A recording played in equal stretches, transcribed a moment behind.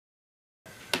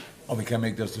Oh, we can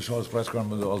make this the shortest press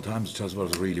conference of all time. It just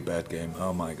was a really bad game.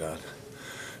 Oh my God.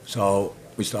 So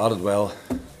we started well,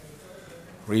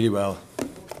 really well,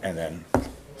 and then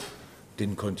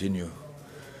didn't continue.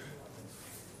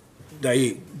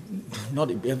 I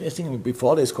think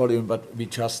before they scored even, but we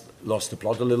just lost the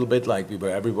plot a little bit, like we were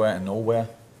everywhere and nowhere.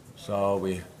 So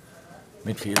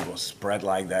midfield was spread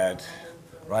like that,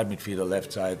 right midfielder,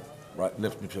 left side,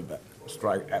 left midfielder,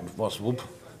 strike, was whoop.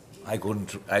 I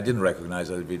didn't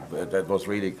recognize it, that was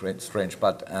really strange,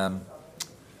 but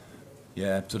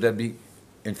yeah, so that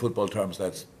in football terms,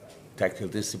 that's tactical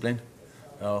discipline.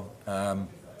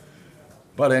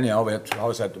 But anyhow, we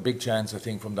had a big chance, I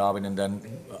think, from Darwin, and then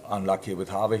unlucky with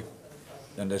Harvey.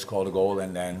 Then they scored a goal,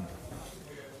 and then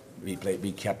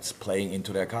we kept playing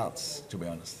into their cards, to be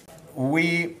honest.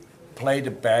 We played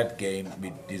a bad game.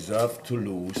 We deserved to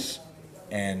lose,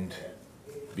 and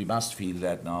we must feel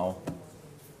that now.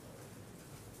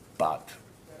 But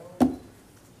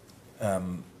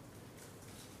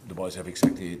the boys have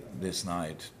exactly this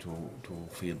night to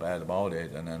feel bad about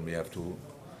it, and then we have to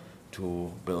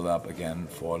build up again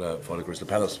for the Crystal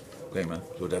Palace game.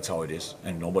 So that's how it is,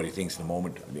 and nobody thinks in the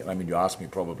moment. I mean, you asked me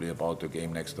probably about the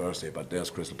game next Thursday, but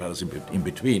there's Crystal Palace in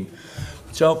between.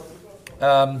 So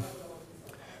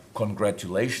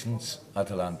congratulations,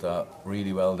 Atalanta,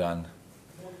 really well done.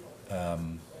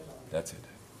 That's it.